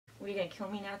What, are you gonna kill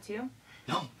me now too?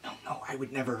 No, no, no, I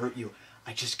would never hurt you.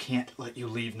 I just can't let you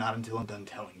leave, not until I'm done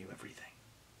telling you everything.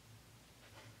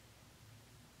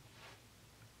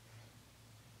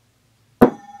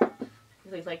 I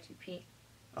really liked you, Pete.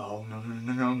 Oh,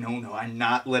 no. I'm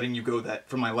not letting you go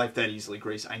from my life that easily,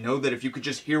 Grace. I know that if you could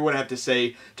just hear what I have to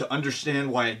say to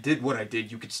understand why I did what I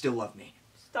did, you could still love me.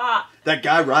 Stop. That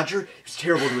guy, Roger, he was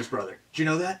terrible to his brother. Do you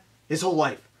know that? His whole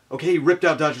life. Okay, he ripped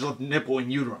out Dodger's left nipple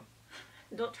and uterine.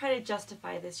 Don't try to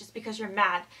justify this just because you're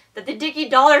mad that the Dickie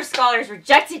Dollar Scholars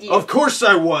rejected you. Of course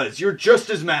I was. You're just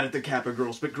as mad at the Kappa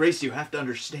girls. But Grace, you have to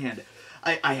understand.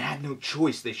 I had no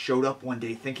choice. They showed up one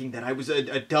day thinking that I was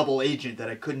a double agent, that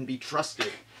I couldn't be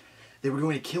trusted. They were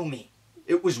going to kill me.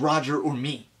 It was Roger or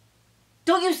me.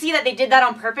 Don't you see that they did that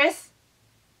on purpose?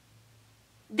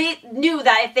 They knew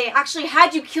that if they actually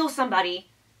had you kill somebody,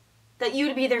 that you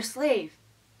would be their slave.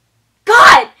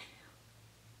 God!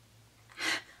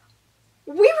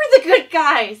 We were the good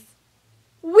guys.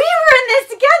 We were in this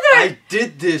together. I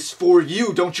did this for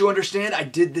you. Don't you understand? I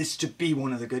did this to be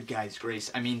one of the good guys,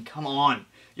 Grace. I mean, come on.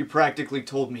 You practically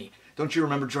told me. Don't you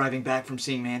remember driving back from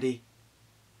seeing Mandy?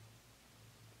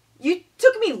 You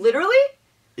took me literally?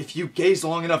 If you gaze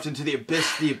long enough into the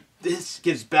abyss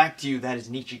gives back to you. That is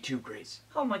Nietzsche too, Grace.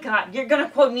 Oh my God, you're gonna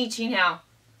quote Nietzsche now.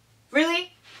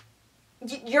 Really?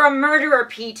 You're a murderer,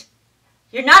 Pete.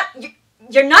 You're not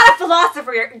a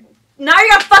philosopher. Now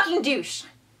you're a fucking douche.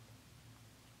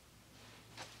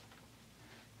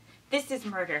 This is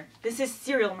murder. This is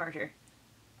serial murder.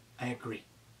 I agree.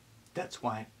 That's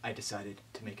why I decided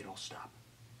to make it all stop.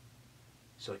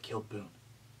 So I killed Boone.